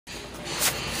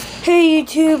Hey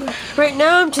YouTube, right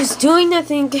now I'm just doing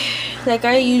nothing like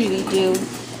I usually do.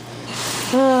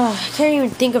 I can't even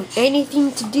think of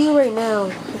anything to do right now.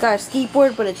 I got a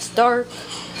skateboard, but it's dark.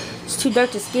 It's too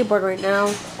dark to skateboard right now.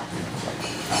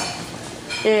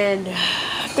 And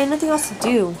I got nothing else to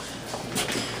do.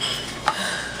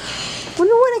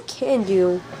 Wonder what I can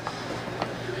do.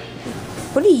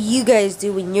 What do you guys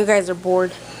do when you guys are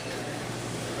bored?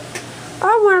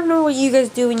 I want to know what you guys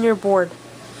do when you're bored.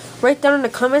 Write down in the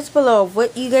comments below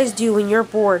what you guys do when you're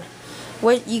bored.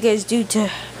 What you guys do to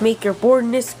make your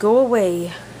boredness go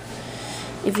away.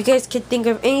 If you guys can think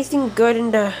of anything good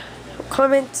in the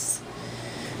comments,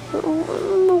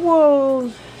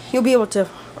 well, you'll be able to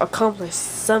accomplish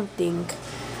something.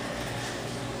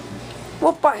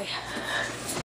 Well, bye.